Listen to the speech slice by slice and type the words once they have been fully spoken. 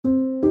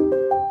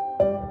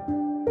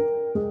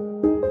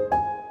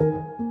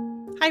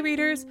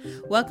readers.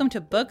 Welcome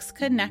to Books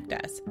Connect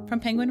Us from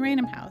Penguin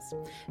Random House.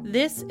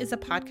 This is a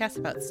podcast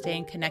about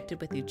staying connected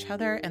with each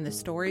other and the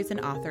stories and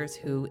authors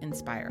who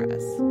inspire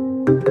us.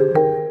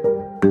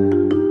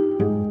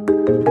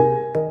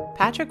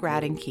 Patrick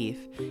Radden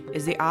Keefe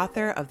is the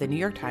author of the New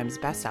York Times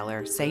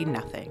bestseller Say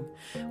Nothing,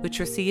 which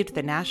received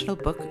the National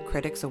Book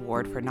Critics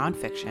Award for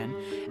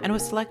Nonfiction and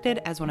was selected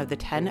as one of the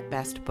 10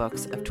 best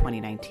books of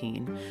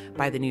 2019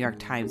 by the New York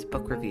Times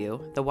Book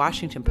Review, The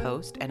Washington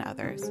Post, and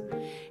others.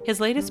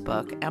 His latest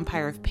book,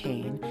 Empire of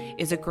Pain,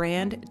 is a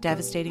grand,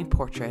 devastating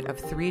portrait of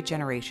 3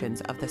 generations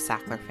of the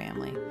Sackler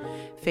family,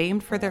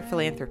 famed for their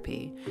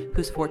philanthropy,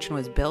 whose fortune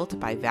was built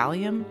by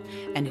Valium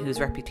and whose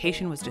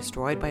reputation was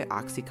destroyed by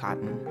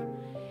OxyContin.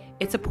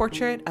 It's a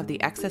portrait of the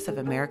excess of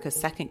America's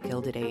second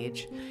Gilded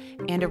Age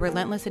and a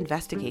relentless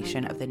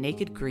investigation of the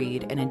naked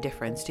greed and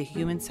indifference to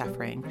human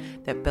suffering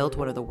that built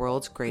one of the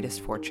world's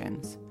greatest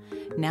fortunes.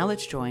 Now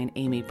let's join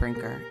Amy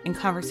Brinker in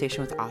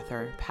conversation with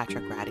author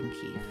Patrick Radden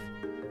Keefe.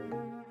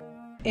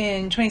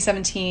 In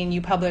 2017,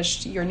 you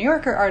published your New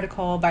Yorker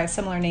article by a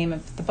similar name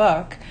of the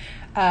book,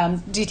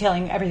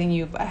 detailing everything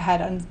you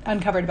had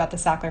uncovered about the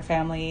Sackler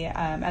family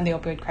and the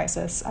opioid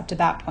crisis up to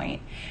that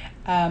point.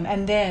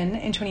 And then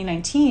in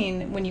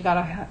 2019, when you got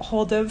a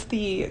hold of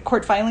the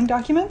court filing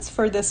documents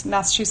for this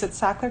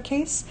Massachusetts Sackler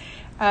case,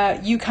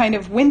 you kind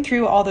of went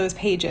through all those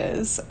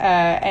pages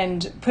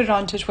and put it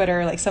onto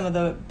Twitter, like some of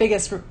the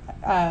biggest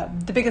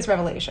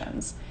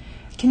revelations.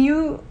 Do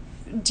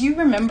you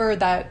remember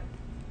that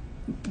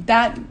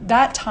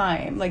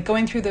time, like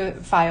going through the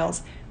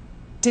files?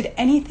 Did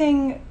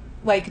anything,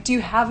 like, do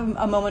you have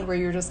a moment where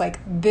you're just like,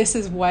 this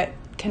is what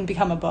can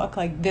become a book?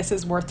 Like, this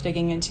is worth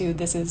digging into.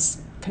 This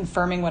is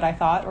confirming what I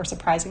thought or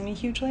surprising me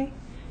hugely?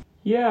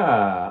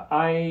 Yeah,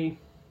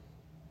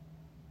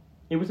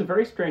 it was a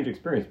very strange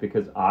experience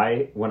because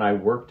when I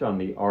worked on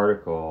the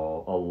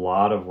article, a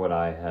lot of what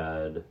I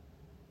had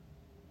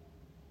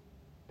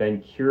been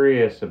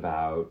curious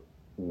about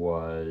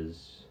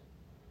was,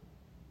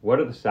 what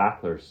do the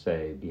Sacklers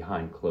say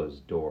behind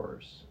closed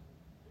doors?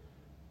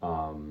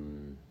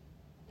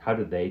 How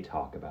do they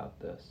talk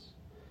about this?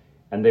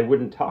 And they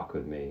wouldn't talk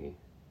with me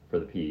for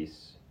the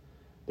piece.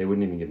 They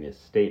wouldn't even give me a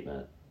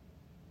statement.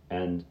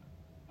 And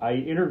I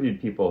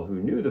interviewed people who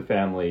knew the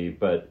family,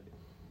 but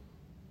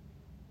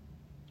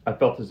I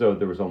felt as though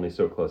there was only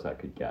so close I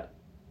could get.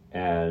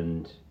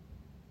 And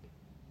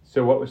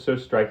so what was so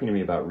striking to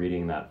me about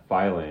reading that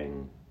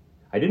filing,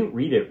 I didn't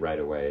read it right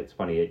away. It's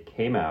funny, it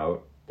came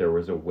out, there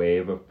was a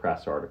wave of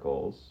press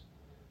articles,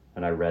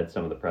 and I read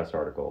some of the press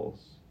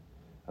articles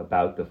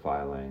about the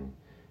filing.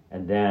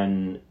 And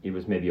then it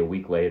was maybe a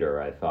week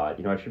later, I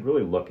thought, I should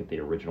really look at the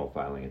original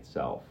filing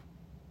itself.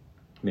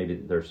 Maybe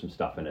there's some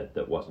stuff in it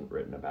that wasn't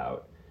written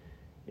about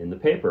in the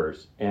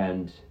papers.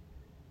 And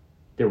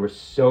there was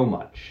so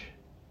much,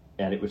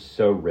 and it was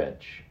so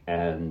rich.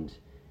 And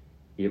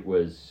it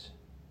was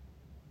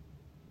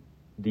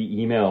the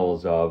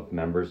emails of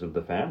members of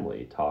the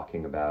family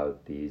talking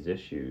about these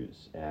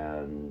issues.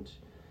 And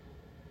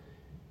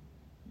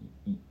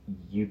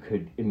you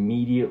could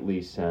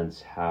immediately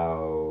sense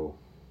how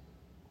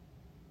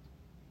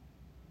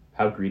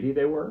greedy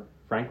they were,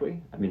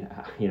 frankly. I mean,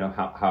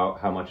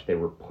 how much they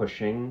were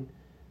pushing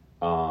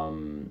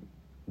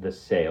the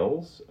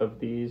sales of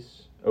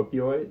these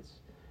opioids,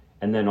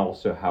 and then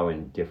also how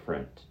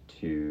indifferent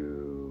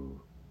to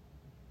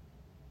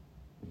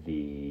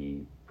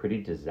the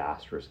pretty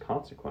disastrous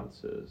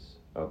consequences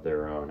of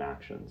their own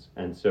actions.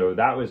 And so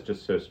that was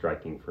just so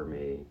striking for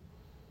me.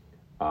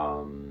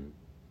 And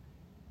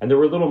there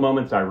were little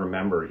moments I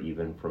remember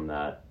even from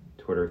that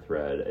Twitter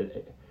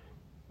thread.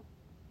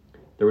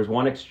 There was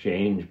one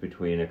exchange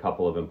between a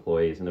couple of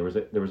employees, and there was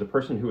a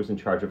person who was in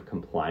charge of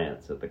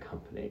compliance at the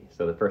company.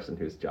 So the person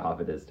whose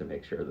job it is to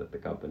make sure that the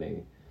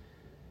company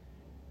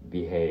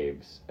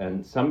behaves.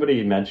 And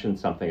somebody mentioned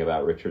something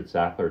about Richard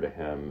Sackler to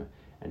him,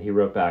 and he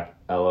wrote back,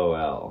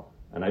 LOL.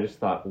 And I just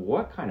thought,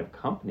 what kind of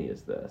company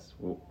is this?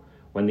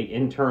 When the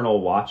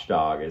internal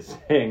watchdog is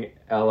saying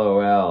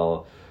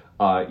LOL,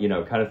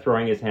 kind of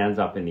throwing his hands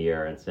up in the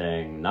air and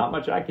saying, not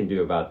much I can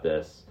do about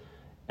this.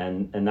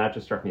 And that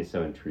just struck me as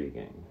so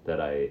intriguing that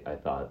I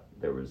thought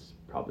there was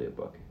probably a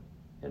book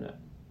in it.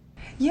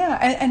 Yeah,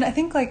 and I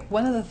think, like,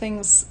 one of the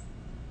things,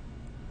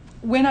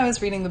 when I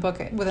was reading the book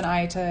with an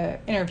eye to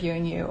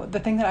interviewing you, the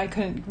thing that I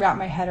couldn't wrap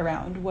my head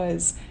around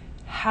was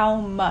how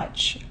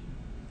much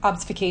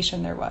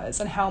obfuscation there was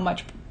and how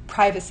much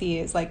privacy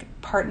is, like,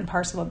 part and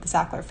parcel of the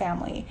Sackler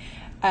family.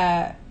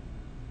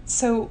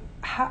 So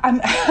I'm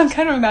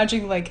kind of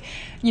imagining, like,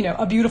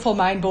 a beautiful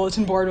mind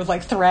bulletin board with,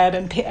 like, thread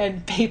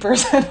and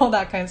papers and all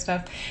that kind of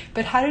stuff.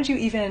 But how did you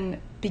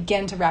even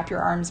begin to wrap your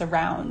arms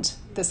around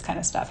this kind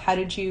of stuff? How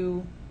did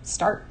you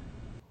start?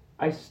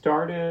 I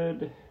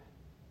started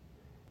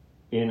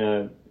in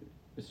a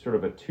sort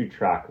of a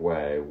 2-track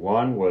way.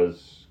 One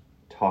was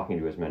talking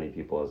to as many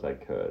people as I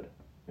could.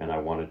 And I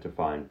wanted to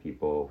find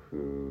people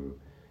who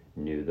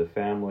knew the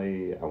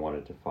family. I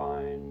wanted to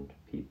find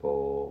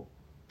people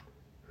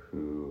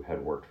who had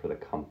worked for the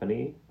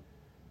company.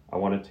 I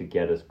wanted to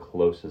get as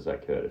close as I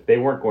could. If they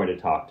weren't going to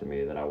talk to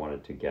me, then I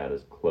wanted to get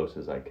as close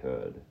as I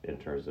could in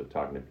terms of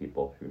talking to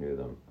people who knew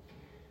them.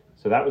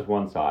 So that was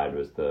one side,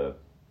 was the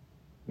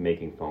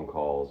making phone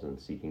calls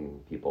and seeking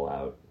people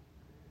out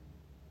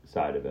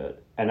side of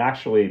it. And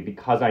actually,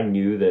 because I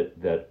knew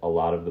that a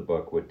lot of the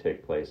book would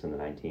take place in the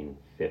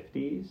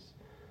 1950s,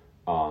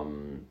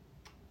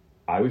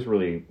 I was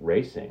really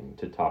racing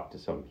to talk to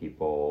some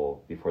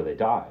people before they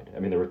died. I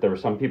mean, there were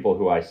some people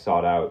who I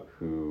sought out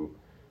who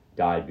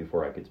died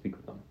before I could speak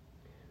with them.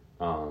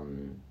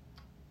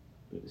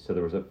 So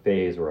there was a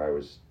phase where I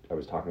was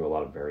talking to a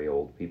lot of very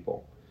old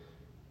people.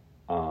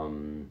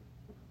 And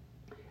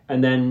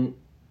then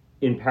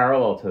in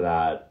parallel to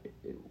that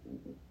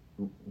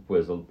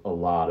was a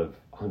lot of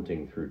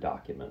hunting through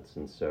documents.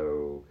 And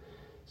so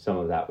some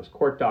of that was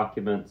court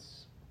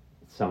documents.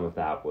 Some of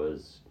that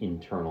was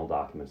internal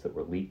documents that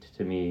were leaked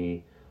to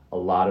me. A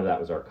lot of that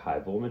was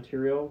archival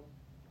material.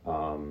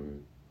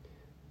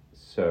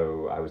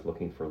 So I was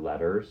looking for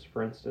letters,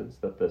 for instance,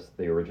 that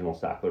the original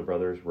Sackler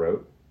brothers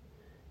wrote,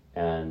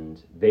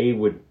 and they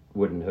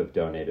wouldn't have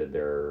donated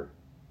their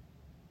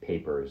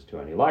papers to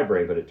any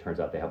library, but it turns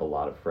out they have a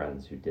lot of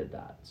friends who did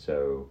that.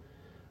 So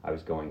I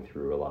was going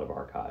through a lot of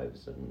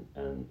archives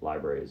and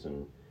libraries,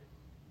 and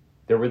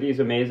there were these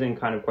amazing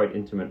kind of quite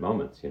intimate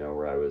moments,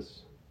 where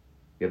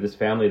you have this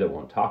family that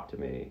won't talk to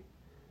me,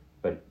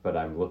 but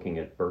I'm looking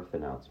at birth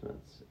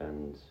announcements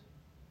and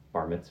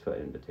bar mitzvah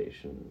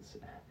invitations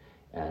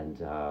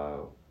and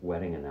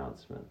wedding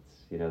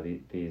announcements,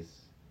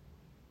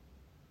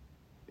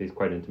 these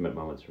quite intimate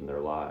moments from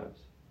their lives.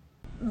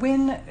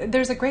 When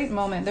there's a great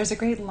line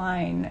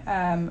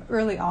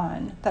early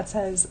on that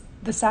says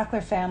the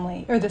Sackler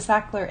family or the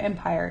Sackler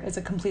empire is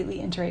a completely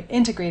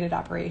integrated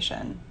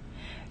operation.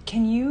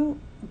 Can you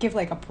give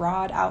like a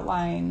broad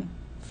outline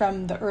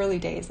from the early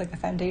days, like the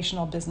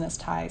foundational business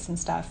ties and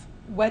stuff?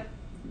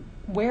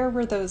 Where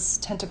were those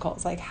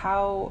tentacles? Like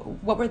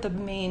what were the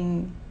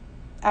main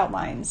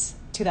outlines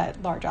to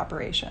that large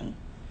operation?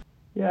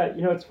 Yeah,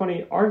 it's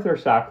funny. Arthur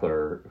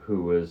Sackler,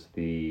 who was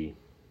the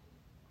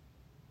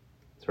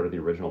sort of the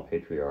original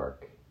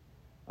patriarch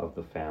of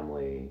the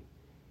family,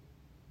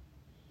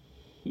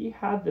 he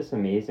had this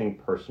amazing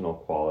personal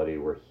quality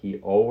where he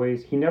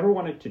never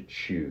wanted to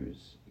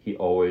choose. He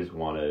always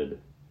wanted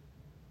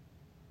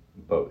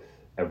both,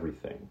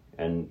 everything.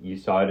 And you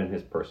saw it in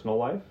his personal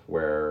life,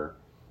 where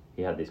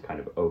he had these kind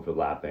of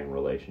overlapping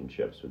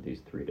relationships with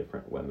these three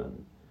different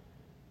women.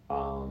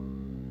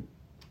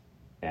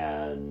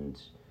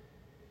 And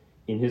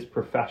in his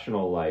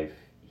professional life,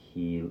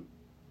 he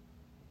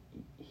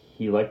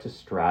liked to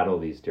straddle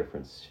these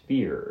different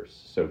spheres.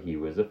 So he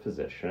was a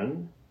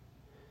physician,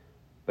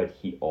 but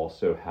he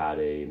also had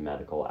a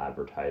medical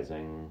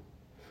advertising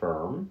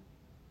firm,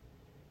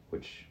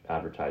 which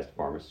advertised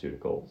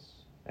pharmaceuticals.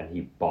 And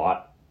he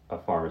bought a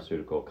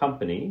pharmaceutical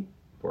company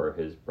for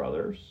his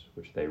brothers,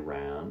 which they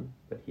ran,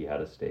 but he had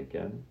a stake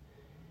in.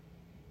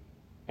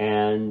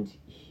 And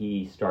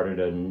he started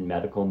a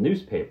medical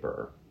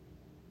newspaper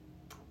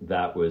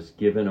that was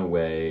given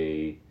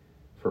away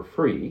for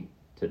free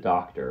to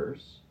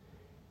doctors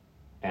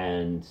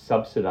and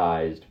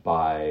subsidized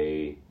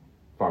by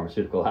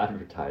pharmaceutical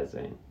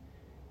advertising.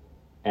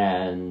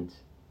 And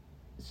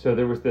so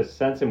there was this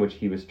sense in which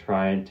he was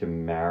trying to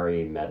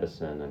marry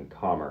medicine and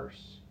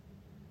commerce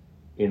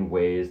in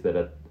ways that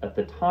at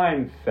the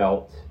time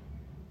felt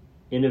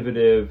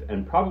innovative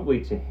and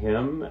probably to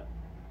him,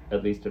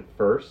 at least at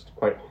first,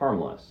 quite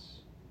harmless.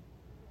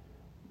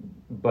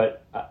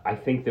 But I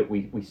think that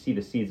we see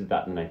the seeds of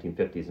that in the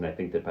 1950s, and I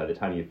think that by the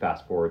time you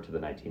fast forward to the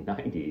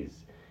 1990s,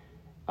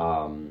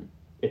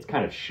 it's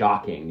kind of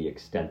shocking the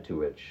extent to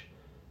which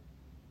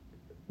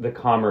the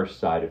commerce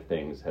side of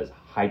things has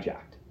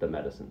hijacked the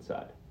medicine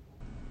side.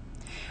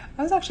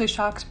 I was actually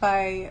shocked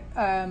by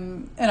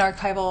an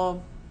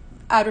archival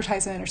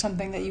advertisement or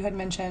something that you had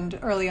mentioned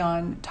early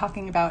on,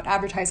 talking about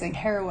advertising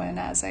heroin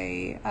as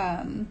a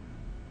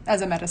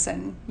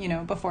medicine.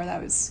 Before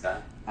that was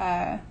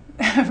I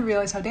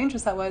realized how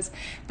dangerous that was.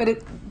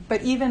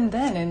 But even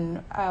then,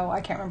 in I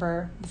can't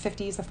remember, the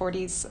 50s, the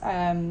 40s,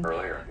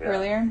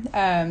 earlier,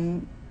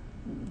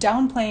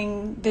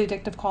 downplaying the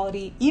addictive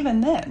quality even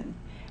then,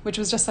 which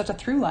was just such a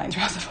through line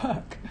throughout the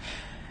book.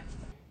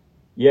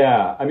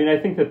 Yeah, I mean, I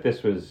think that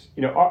this was,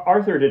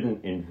 Arthur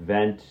didn't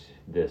invent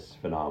this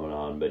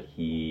phenomenon, but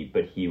he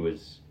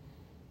was,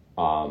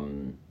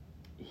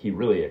 he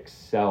really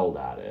excelled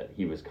at it.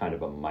 He was kind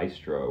of a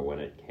maestro when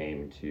it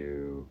came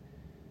to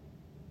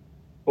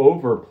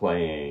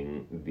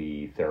overplaying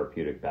the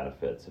therapeutic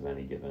benefits of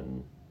any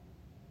given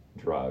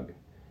drug,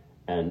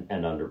 and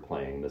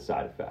underplaying the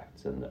side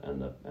effects and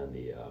the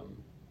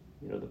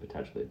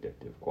potentially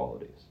addictive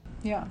qualities.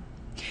 Yeah,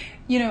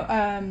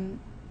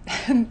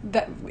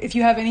 that if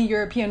you have any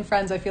European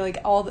friends, I feel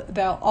like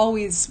they'll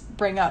always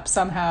bring up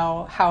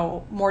somehow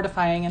how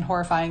mortifying and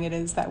horrifying it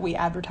is that we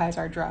advertise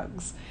our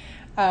drugs.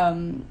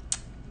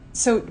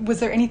 So was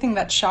there anything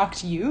that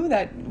shocked you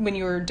that when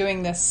you were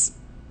doing this,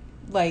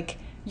 like,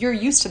 you're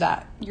used to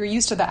that, you're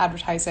used to the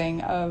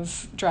advertising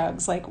of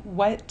drugs, like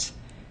what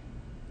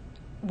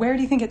where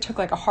do you think it took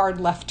like a hard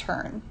left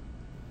turn?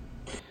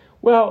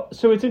 Well,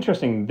 so it's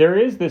interesting. There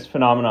is this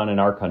phenomenon in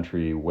our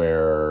country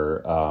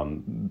where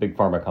big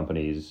pharma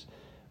companies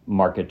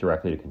market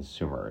directly to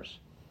consumers.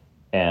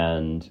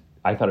 And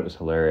I thought it was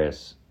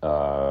hilarious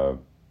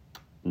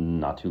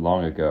not too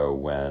long ago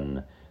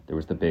when there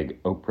was the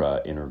big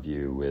Oprah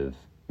interview with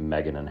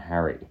Meghan and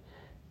Harry.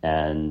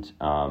 And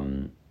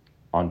on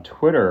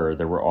Twitter,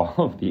 there were all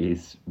of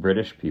these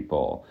British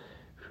people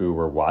who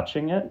were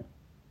watching it.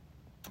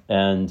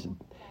 And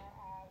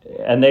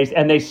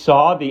they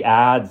saw the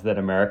ads that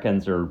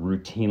Americans are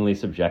routinely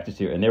subjected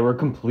to, and they were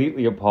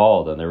completely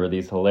appalled. And there were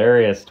these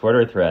hilarious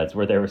Twitter threads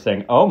where they were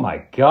saying, "Oh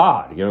my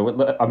God,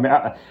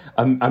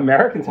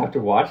 Americans have to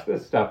watch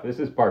this stuff. This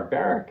is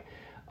barbaric."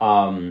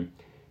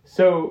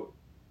 So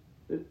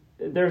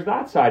there's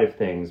that side of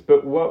things.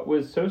 But what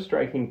was so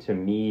striking to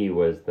me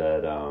was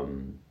that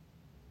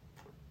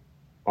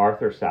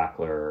Arthur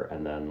Sackler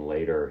and then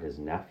later his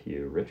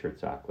nephew Richard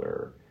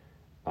Sackler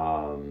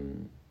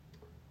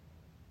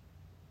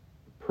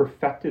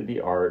perfected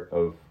the art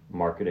of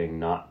marketing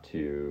not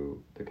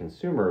to the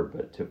consumer,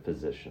 but to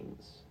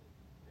physicians.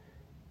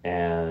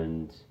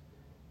 And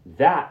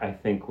that, I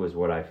think, was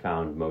what I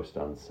found most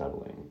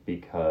unsettling,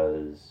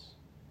 because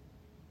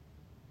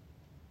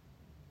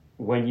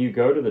when you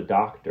go to the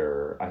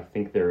doctor, I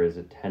think there is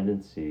a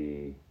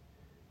tendency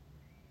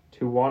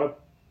to want to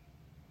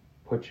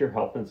put your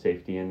health and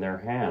safety in their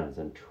hands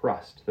and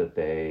trust that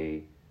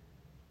they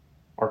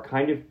are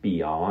kind of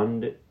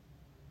beyond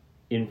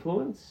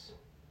influence.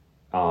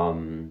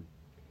 And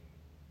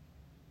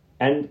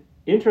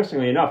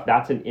interestingly enough,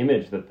 that's an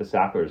image that the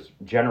Sacklers,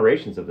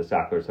 generations of the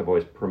Sacklers, have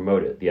always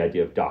promoted, the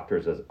idea of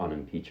doctors as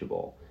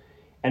unimpeachable.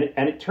 And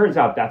it turns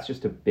out that's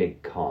just a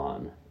big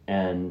con.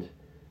 And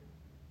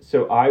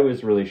so I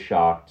was really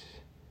shocked.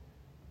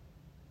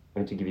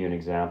 And to give you an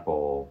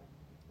example,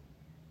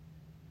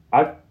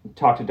 I've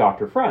talked to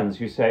doctor friends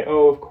who say,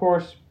 "Oh, of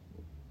course,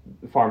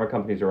 pharma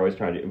companies are always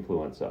trying to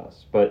influence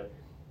us," but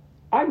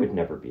I would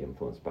never be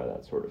influenced by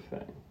that sort of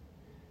thing.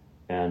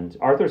 And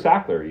Arthur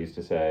Sackler used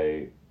to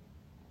say,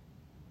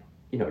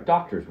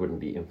 doctors wouldn't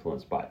be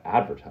influenced by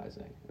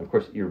advertising. Of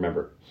course, you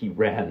remember he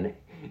ran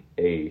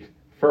a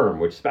firm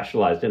which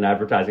specialized in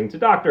advertising to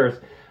doctors.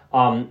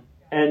 And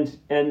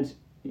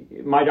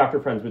my doctor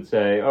friends would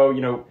say,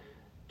 "Oh,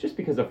 just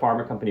because a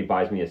pharma company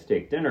buys me a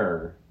steak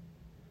dinner,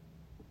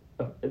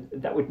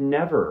 that would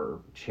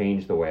never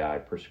change the way I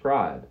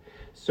prescribe."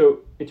 So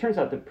it turns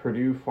out that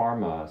Purdue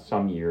Pharma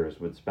some years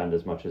would spend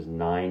as much as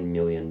 $9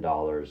 million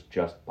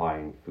just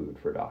buying food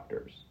for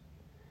doctors.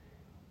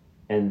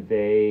 And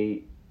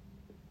they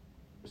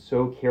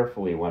so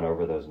carefully went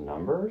over those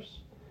numbers.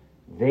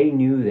 They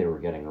knew they were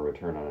getting a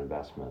return on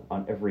investment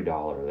on every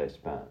dollar they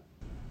spent.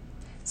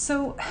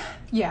 So,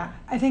 yeah,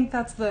 I think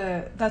that's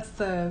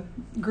the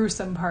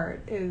gruesome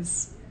part,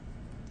 is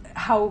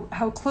how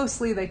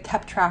closely they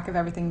kept track of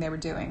everything they were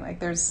doing. Like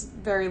there's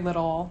very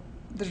little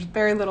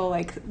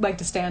like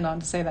to stand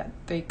on to say that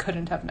they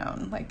couldn't have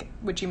known, like,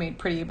 which you made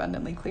pretty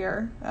abundantly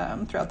clear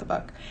throughout the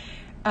book.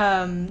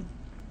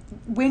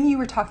 When you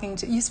were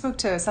you spoke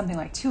to something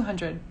like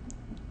 200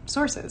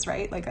 sources,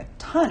 right? Like a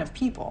ton of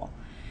people.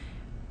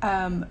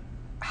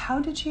 How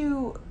did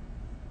you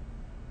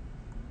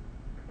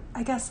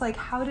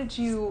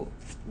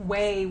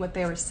weigh what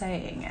they were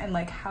saying, and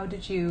like how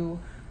did you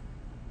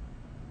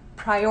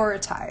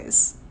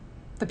prioritize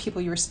the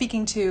people you were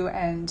speaking to?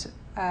 And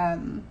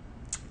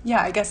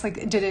I guess,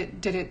 like,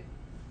 did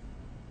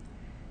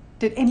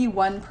any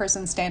one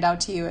person stand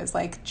out to you as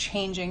like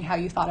changing how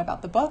you thought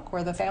about the book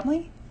or the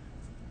family?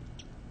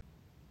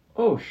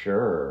 Oh,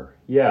 sure.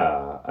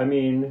 Yeah. I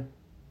mean,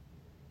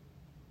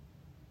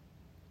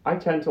 I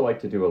tend to like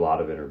to do a lot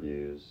of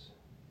interviews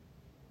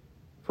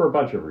for a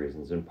bunch of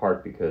reasons, in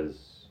part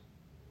because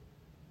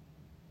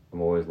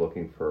I'm always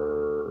looking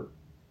for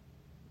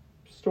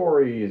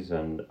stories,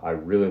 and I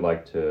really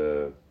like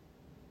to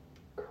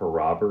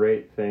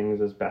corroborate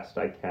things as best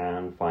I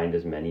can, find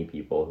as many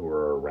people who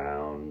are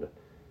around.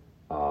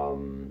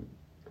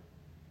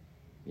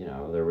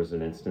 There was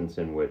an instance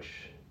in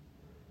which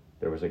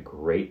there was a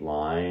great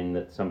line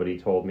that somebody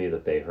told me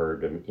that they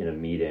heard in a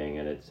meeting,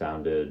 and it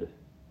sounded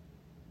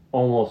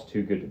almost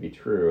too good to be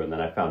true, and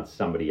then I found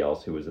somebody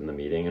else who was in the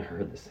meeting and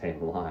heard the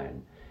same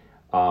line.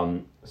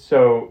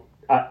 So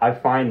I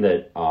find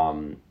that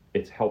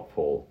it's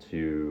helpful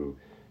to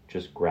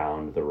just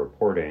ground the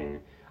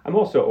reporting. I'm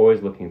also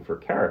always looking for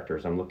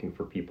characters. I'm looking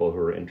for people who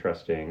are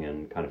interesting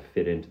and kind of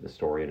fit into the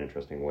story in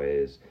interesting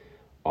ways.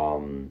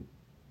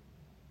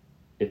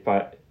 If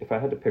I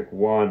had to pick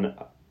one,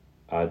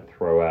 I'd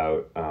throw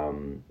out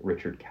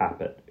Richard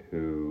Caput,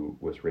 who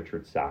was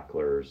Richard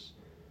Sackler's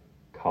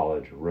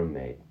college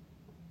roommate.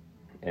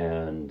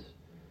 And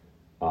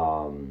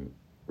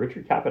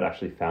Richard Caput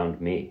actually found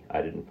me.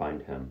 I didn't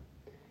find him.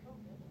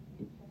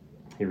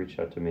 He reached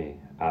out to me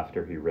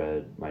after he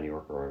read my New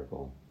Yorker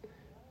article.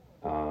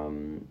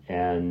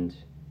 And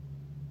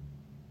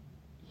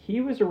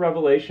he was a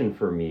revelation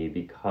for me,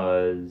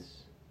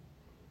 because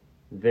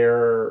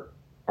there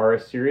are a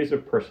series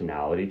of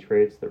personality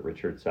traits that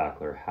Richard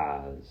Sackler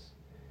has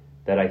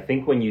that I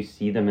think when you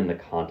see them in the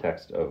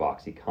context of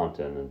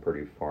OxyContin and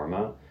Purdue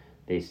Pharma,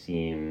 they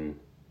seem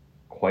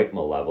quite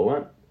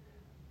malevolent.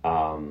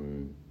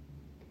 And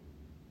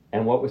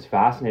what was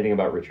fascinating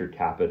about Richard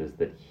Caput is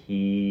that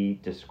he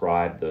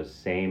described those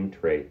same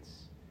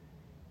traits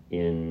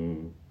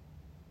in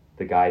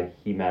the guy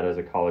he met as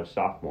a college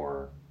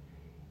sophomore,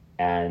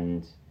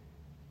 and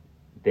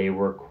they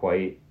were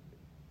quite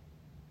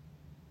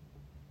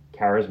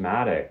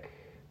charismatic,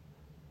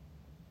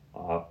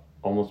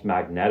 almost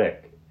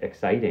magnetic,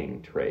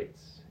 exciting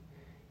traits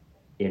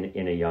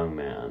in a young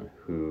man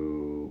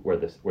where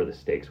the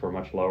stakes were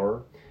much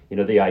lower. You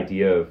know, the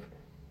idea of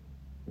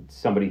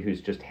somebody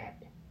who's just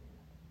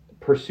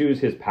pursues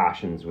his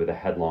passions with a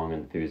headlong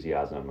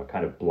enthusiasm, a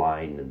kind of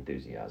blind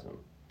enthusiasm.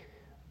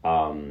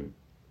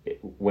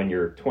 When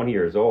you're 20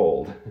 years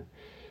old,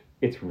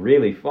 it's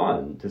really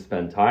fun to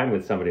spend time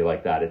with somebody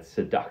like that. It's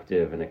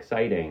seductive and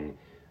exciting.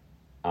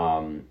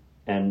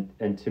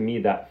 And to me,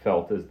 that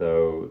felt as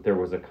though there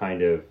was a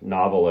kind of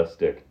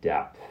novelistic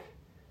depth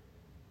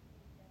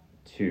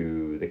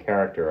to the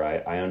character.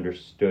 I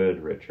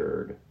understood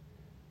Richard.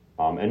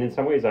 And in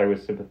some ways, I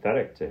was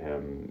sympathetic to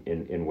him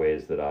in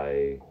ways that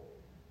I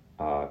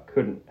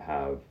couldn't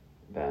have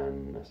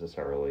been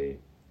necessarily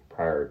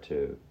prior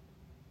to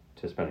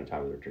spending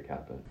time with Richard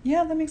Caput.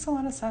 Yeah, that makes a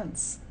lot of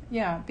sense.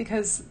 Yeah,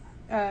 because,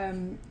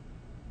 you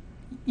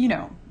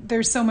know,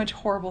 there's so much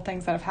horrible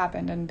things that have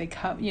happened, and they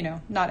come, you know,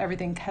 not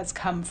everything has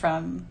come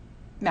from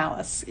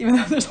malice, even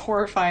though there's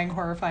horrifying,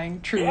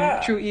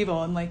 true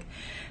evil. And like,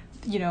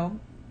 you know,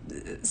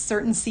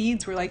 certain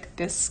seeds were like,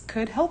 this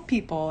could help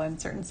people,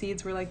 and certain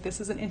seeds were like, this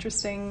is an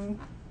interesting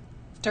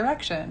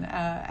direction.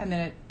 And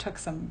then it took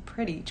some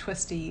pretty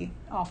twisty,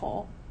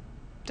 awful,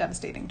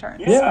 devastating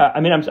turns. Yeah, I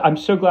mean, I'm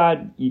so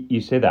glad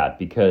you say that,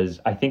 because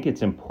I think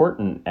it's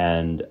important,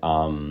 and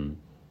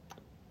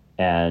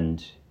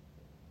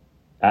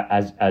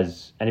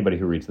as anybody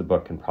who reads the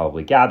book can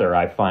probably gather,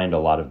 I find a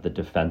lot of the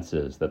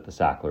defenses that the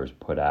Sacklers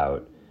put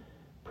out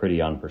pretty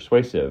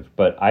unpersuasive.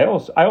 But I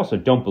also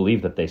don't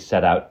believe that they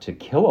set out to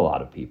kill a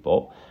lot of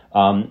people.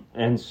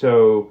 And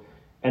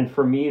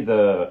for me,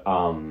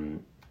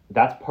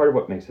 that's part of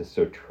what makes this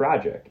so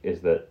tragic,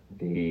 is that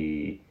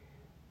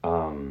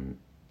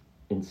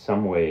in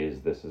some ways,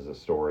 this is a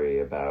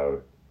story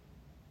about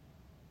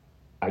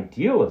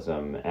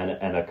idealism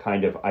and a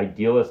kind of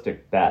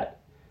idealistic bet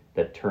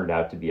that turned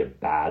out to be a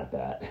bad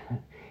bet,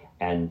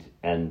 and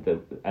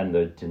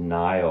the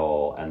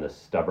denial and the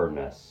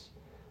stubbornness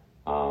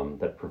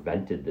that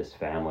prevented this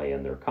family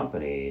and their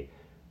company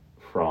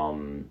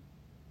from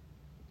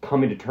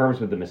coming to terms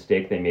with the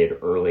mistake they made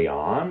early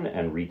on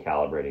and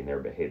recalibrating their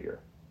behavior.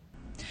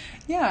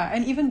 Yeah,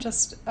 and even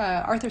just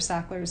Arthur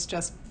Sackler's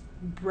just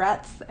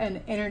breadth and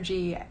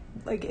energy,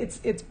 like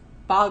it's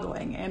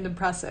boggling and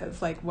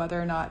impressive. Like, whether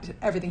or not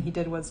everything he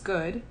did was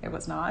good, it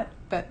was not,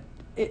 but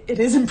it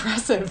is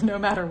impressive no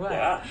matter what.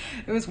 Yeah.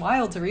 It was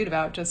wild to read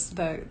about, just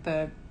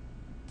the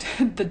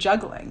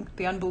juggling,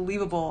 the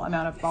unbelievable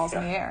amount of balls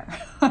in the air.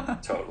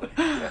 Totally.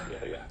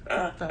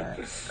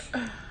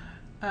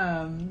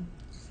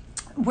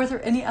 Were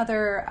there any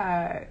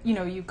other,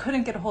 you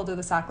couldn't get a hold of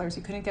the Sacklers,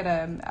 you couldn't get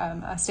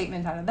a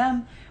statement out of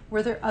them.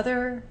 Were there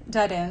other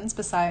dead ends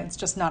besides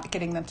just not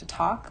getting them to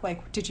talk?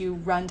 Like, did you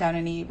run down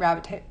any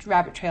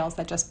rabbit trails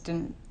that just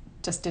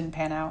didn't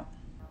pan out?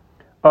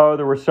 Oh,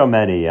 there were so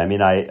many. I mean,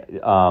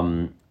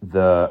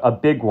 a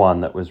big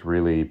one that was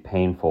really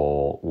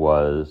painful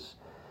was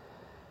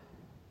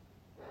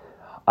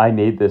I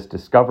made this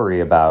discovery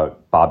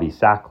about Bobby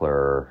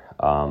Sackler,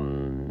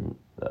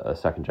 a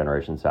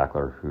second-generation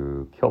Sackler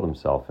who killed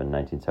himself in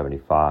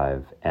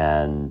 1975,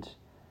 and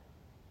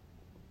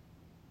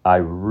I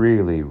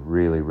really,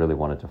 really, really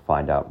wanted to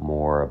find out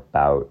more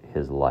about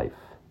his life,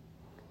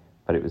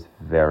 but it was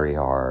very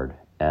hard,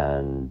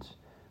 and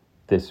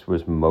this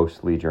was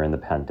mostly during the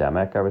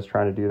pandemic I was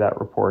trying to do that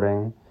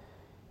reporting,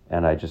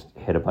 and I just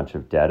hit a bunch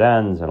of dead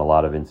ends, and a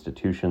lot of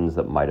institutions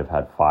that might have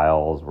had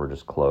files were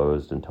just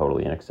closed and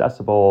totally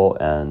inaccessible.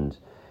 And,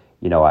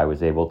 I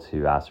was able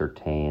to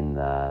ascertain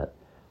that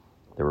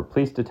there were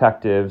police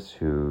detectives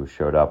who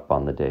showed up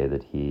on the day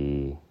that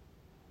he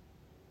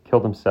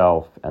killed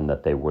himself, and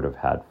that they would have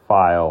had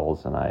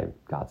files, and I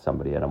got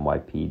somebody at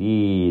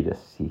NYPD to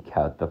seek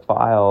out the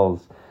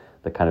files,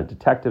 the kind of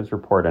detectives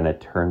report, and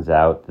it turns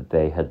out that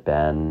they had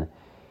been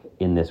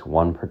in this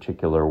one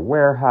particular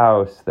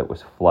warehouse that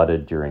was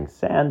flooded during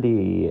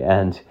Sandy,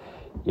 and,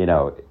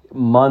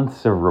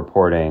 months of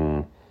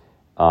reporting,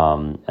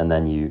 and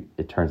then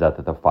it turns out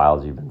that the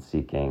files you've been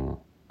seeking,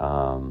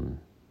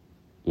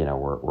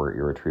 were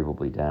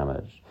irretrievably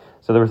damaged.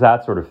 So there was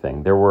that sort of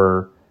thing. There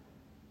were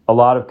a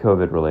lot of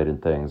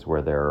COVID-related things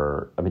where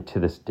to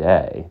this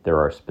day, there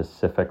are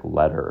specific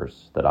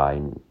letters that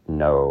I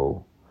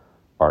know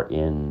are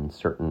in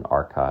certain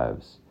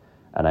archives,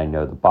 and I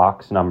know the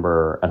box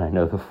number and I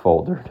know the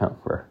folder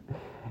number.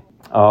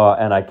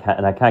 And I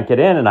can't get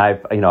in. And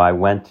I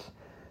went.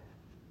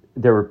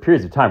 There were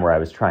periods of time where I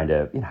was trying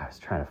to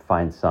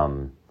find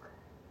some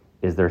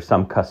is there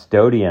some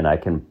custodian I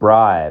can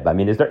bribe? I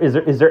mean, is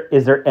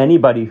there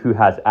anybody who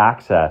has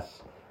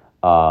access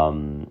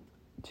to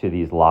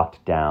these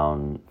locked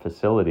down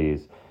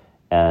facilities?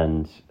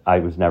 And I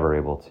was never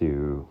able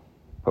to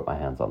put my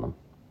hands on them.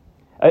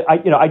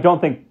 I don't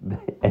think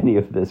any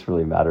of this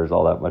really matters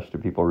all that much to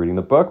people reading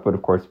the book, but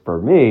of course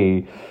for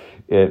me,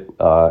 it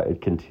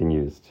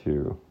continues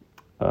to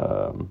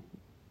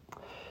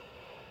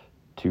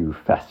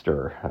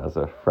fester as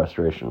a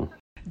frustration.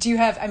 Do you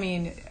have, I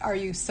mean, are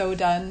you so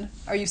done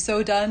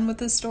with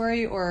this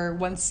story, or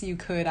once you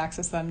could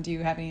access them, do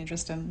you have any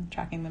interest in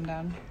tracking them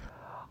down?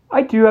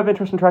 I do have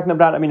interest in tracking them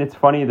down. I mean, it's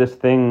funny, this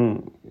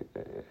thing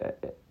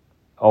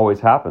always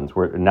happens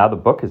where now the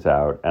book is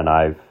out, and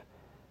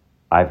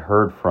I've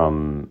heard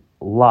from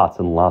lots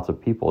and lots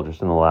of people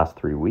just in the last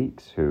 3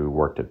 weeks who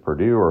worked at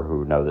Purdue or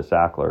who know the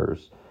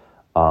Sacklers,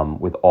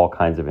 with all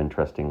kinds of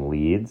interesting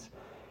leads.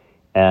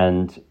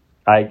 And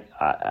I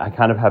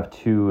kind of have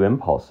two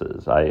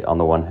impulses. On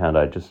the one hand,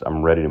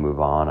 I'm ready to move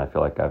on. I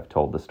feel like I've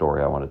told the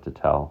story I wanted to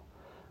tell.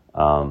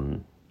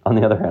 On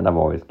the other hand, I'm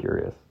always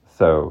curious.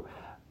 So,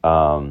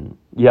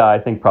 I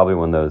think probably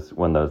when those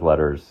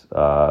letters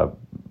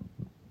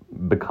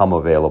become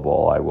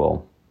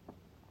available,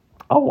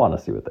 I'll want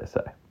to see what they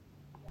say.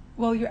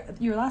 Well,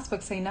 your last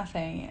book, Say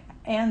Nothing,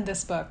 and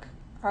this book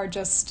are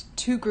just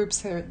two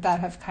groups that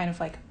have kind of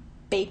like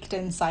baked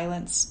in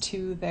silence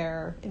to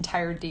their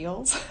entire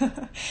deals.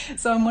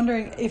 So I'm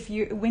wondering if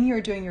when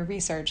you're doing your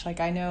research, like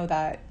I know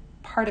that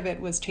part of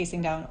it was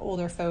chasing down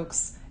older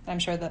folks, and I'm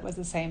sure that was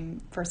the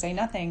same for Say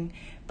Nothing,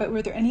 but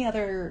were there any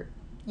other,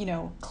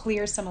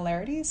 clear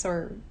similarities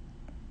or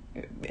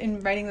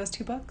in writing those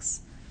two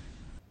books?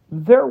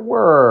 There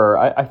were.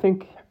 I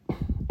think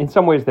in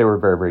some ways they were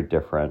very, very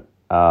different.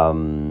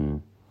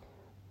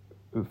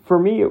 For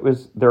me,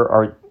 there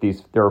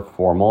are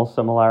formal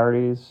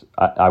similarities.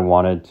 I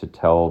wanted to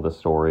tell the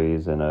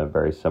stories in a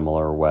very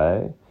similar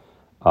way.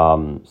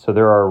 So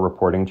there are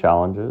reporting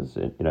challenges.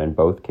 In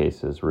both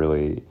cases,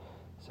 really.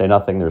 Say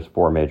Nothing, there's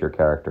 4 major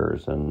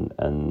characters,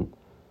 and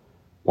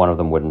one of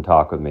them wouldn't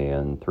talk with me,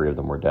 and 3 of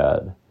them were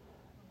dead.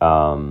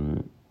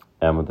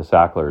 And with the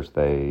Sacklers,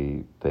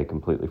 they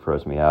completely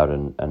froze me out,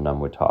 and none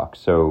would talk.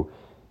 So,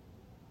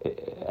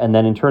 and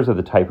then in terms of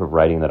the type of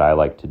writing that I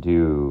like to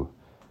do,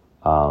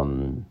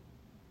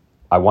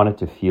 I want it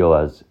to feel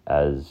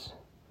as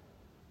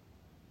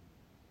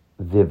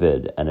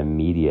vivid and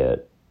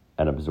immediate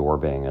and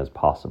absorbing as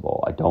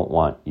possible. I don't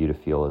want you to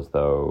feel as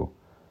though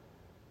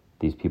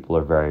these people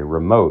are very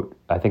remote.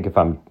 I think if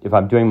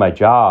I'm doing my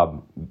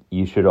job,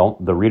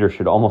 the reader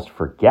should almost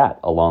forget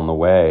along the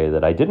way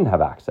that I didn't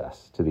have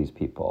access to these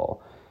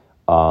people.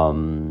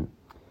 And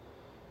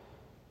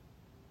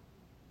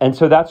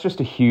so that's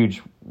just a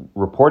huge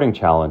reporting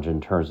challenge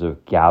in terms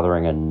of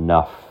gathering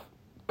enough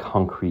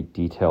concrete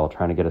detail,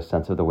 trying to get a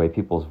sense of the way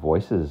people's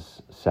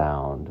voices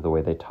sound, the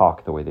way they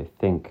talk, the way they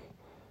think.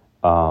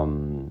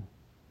 And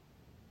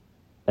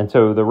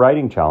so the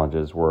writing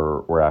challenges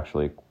were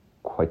actually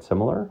quite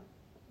similar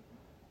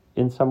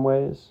in some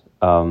ways.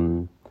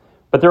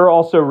 But there are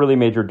also really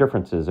major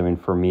differences. I mean,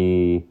 for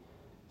me,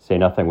 Say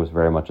Nothing was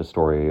very much a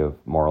story of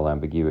moral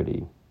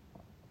ambiguity.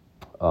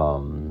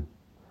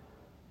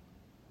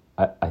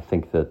 I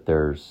think that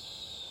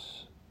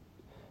there's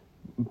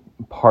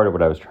part of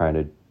what I was trying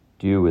to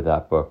do with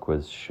that book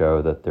was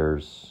show that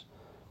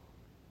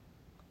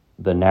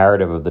the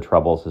narrative of the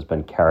Troubles has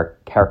been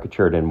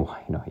caricatured in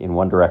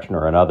one direction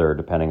or another,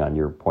 depending on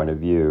your point of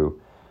view.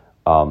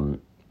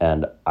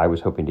 And I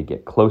was hoping to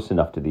get close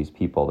enough to these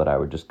people that I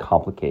would just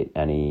complicate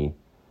any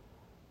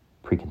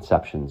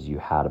preconceptions you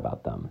had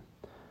about them.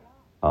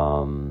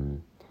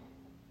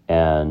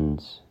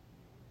 And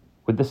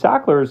with the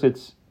Sacklers,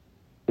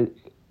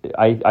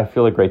 I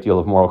feel a great deal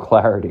of moral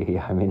clarity.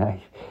 I mean,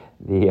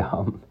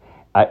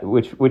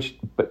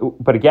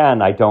 but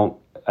again, I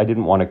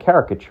didn't want to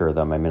caricature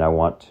them. I mean, I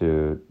want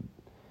to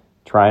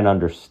try and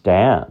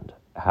understand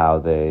how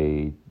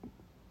they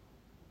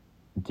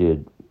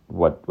did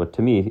what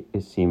to me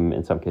seem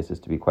in some cases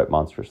to be quite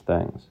monstrous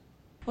things.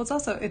 Well,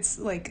 it's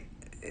like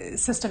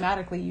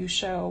systematically you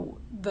show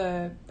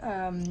the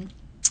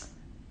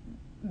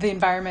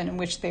environment in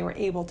which they were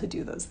able to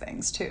do those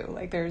things too.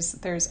 Like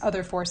there's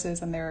other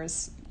forces, and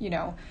there's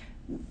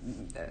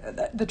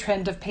the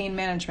trend of pain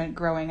management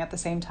growing at the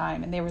same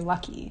time, and they were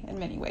lucky in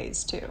many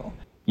ways too.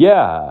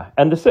 Yeah,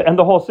 and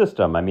the whole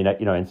system. I mean,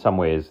 in some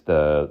ways,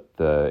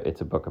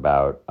 it's a book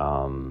about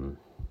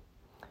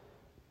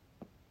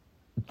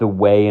the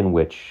way in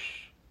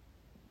which,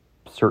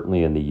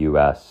 certainly in the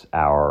U.S.,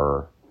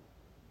 our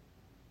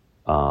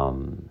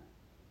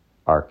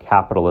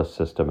capitalist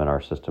system and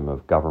our system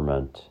of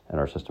government and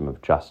our system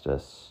of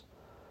justice,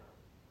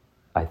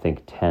 I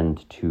think,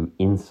 tend to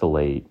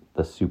insulate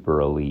the super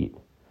elite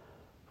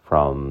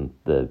from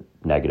the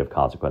negative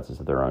consequences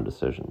of their own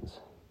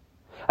decisions.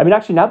 I mean,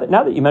 actually, now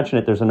that you mention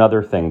it, there's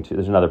another thing too.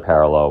 There's another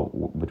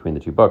parallel between the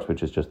two books,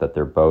 which is just that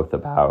they're both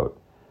about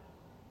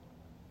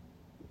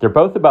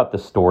the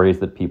stories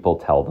that people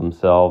tell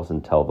themselves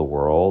and tell the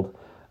world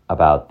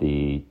about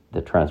the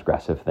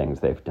transgressive things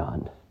they've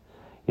done.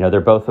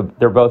 they're both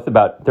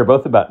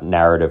about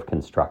narrative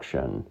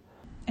construction.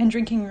 And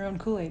drinking your own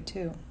Kool-Aid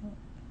too.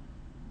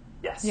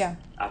 Yes. Yeah.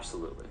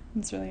 Absolutely.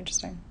 It's really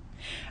interesting.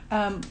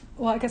 Well,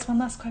 I guess one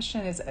last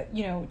question is,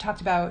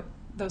 talked about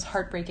those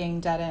heartbreaking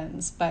dead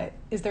ends, but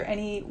is there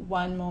any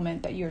one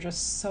moment that you're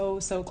just so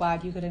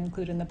glad you could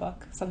include in the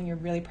book? Something you're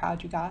really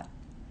proud you got?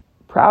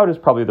 Proud is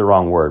probably the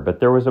wrong word, but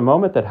there was a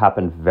moment that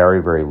happened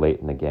very, very late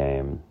in the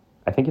game.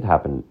 I think it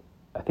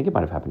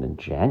might have happened in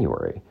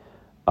January.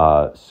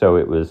 So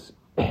it was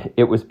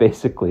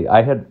basically,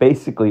 I had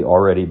basically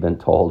already been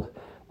told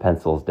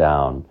pencils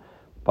down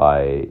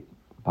by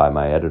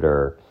my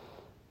editor,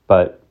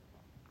 but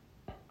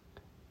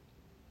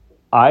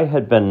I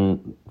had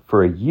been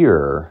for a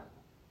year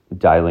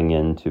dialing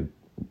into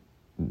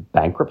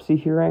bankruptcy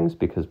hearings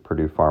because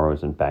Purdue Pharma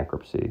was in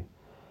bankruptcy.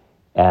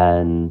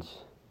 And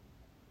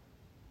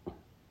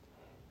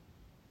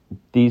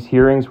these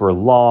hearings were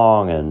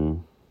long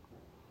and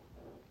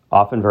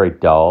often very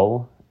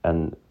dull,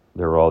 and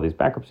there were all these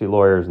bankruptcy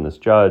lawyers and this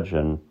judge,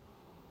 and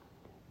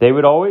they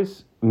would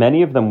always,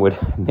 many of them would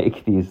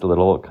make these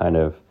little kind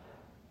of,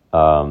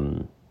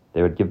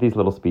 they would give these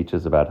little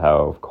speeches about how,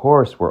 of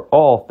course, we're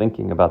all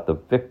thinking about the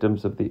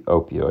victims of the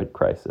opioid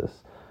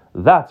crisis.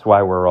 That's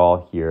why we're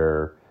all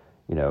here,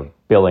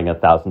 billing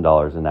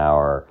 $1,000 an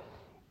hour.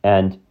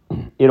 And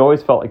it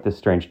always felt like this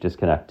strange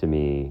disconnect to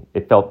me.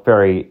 It felt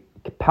very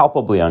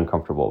palpably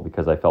uncomfortable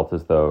because I felt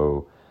as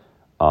though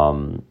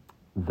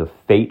the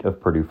fate of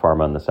Purdue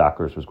Pharma and the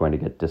Sacklers was going to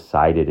get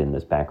decided in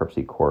this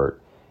bankruptcy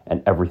court,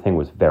 and everything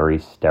was very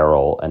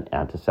sterile and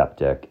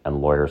antiseptic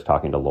and lawyers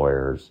talking to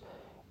lawyers,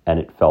 and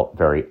it felt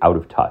very out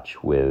of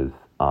touch with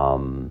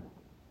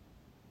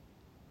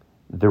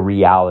the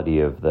reality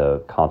of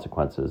the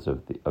consequences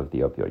of the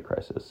opioid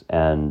crisis.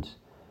 And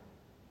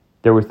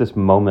there was this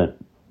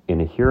moment in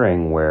a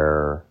hearing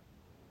where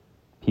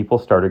people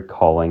started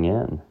calling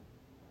in.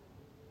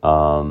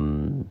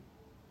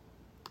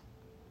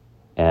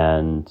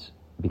 And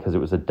because it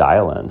was a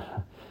dial-in,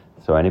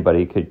 so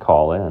anybody could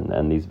call in,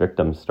 and these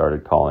victims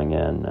started calling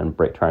in and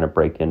trying to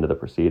break into the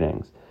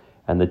proceedings.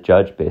 And the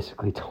judge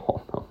basically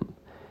told them,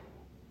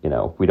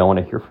 we don't want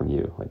to hear from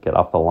you, get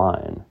off the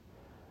line.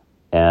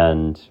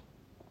 And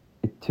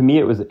to me,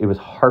 it was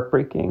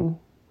heartbreaking,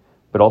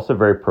 but also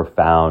very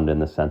profound in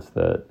the sense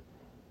that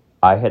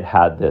I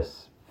had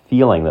this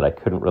feeling that I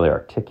couldn't really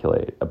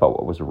articulate about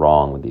what was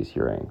wrong with these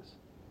hearings.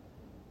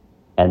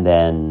 And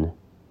then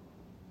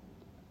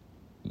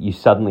you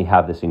suddenly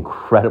have this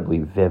incredibly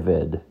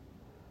vivid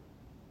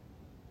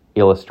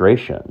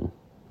illustration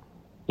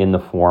in the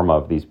form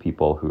of these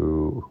people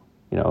who,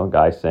 a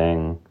guy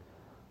saying,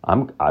 I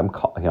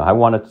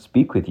want to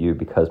speak with you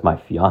because my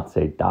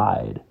fiance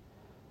died.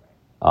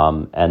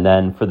 And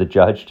then for the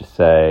judge to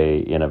say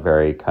in a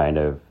very kind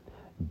of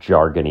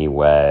jargony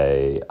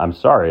way, I'm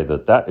sorry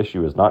that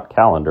issue is not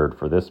calendared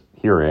for this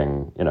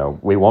hearing.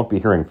 We won't be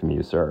hearing from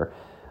you, sir.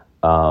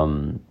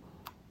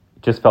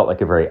 Just felt like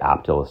a very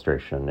apt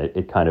illustration.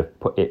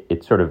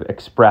 It sort of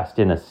expressed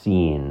in a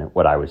scene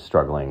what I was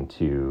struggling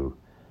to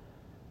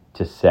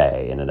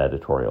say in an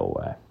editorial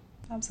way.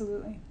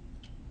 Absolutely.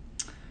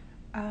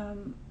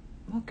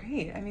 Well,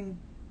 great. I mean,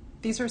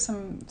 these were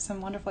some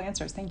wonderful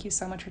answers. Thank you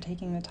so much for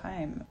taking the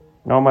time.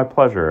 No, my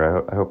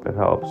pleasure. I hope it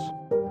helps.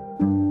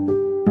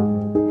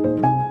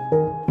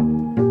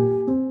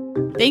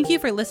 Thank you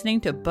for listening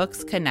to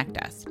Books Connect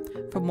Us.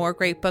 For more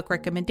great book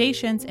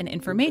recommendations and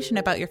information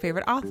about your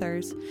favorite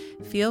authors,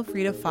 feel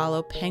free to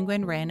follow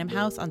Penguin Random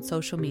House on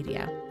social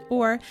media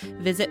or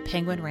visit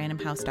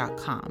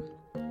penguinrandomhouse.com.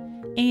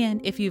 And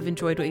if you've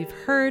enjoyed what you've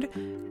heard,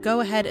 go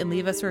ahead and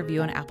leave us a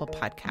review on Apple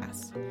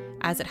Podcasts,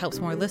 as it helps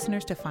more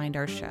listeners to find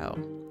our show.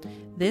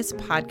 This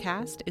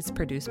podcast is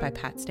produced by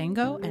Pat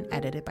Stango and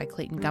edited by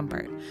Clayton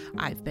Gumbert.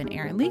 I've been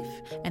Erin Leaf,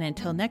 and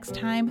until next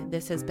time,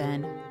 this has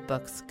been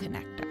Books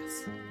Connect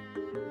Us.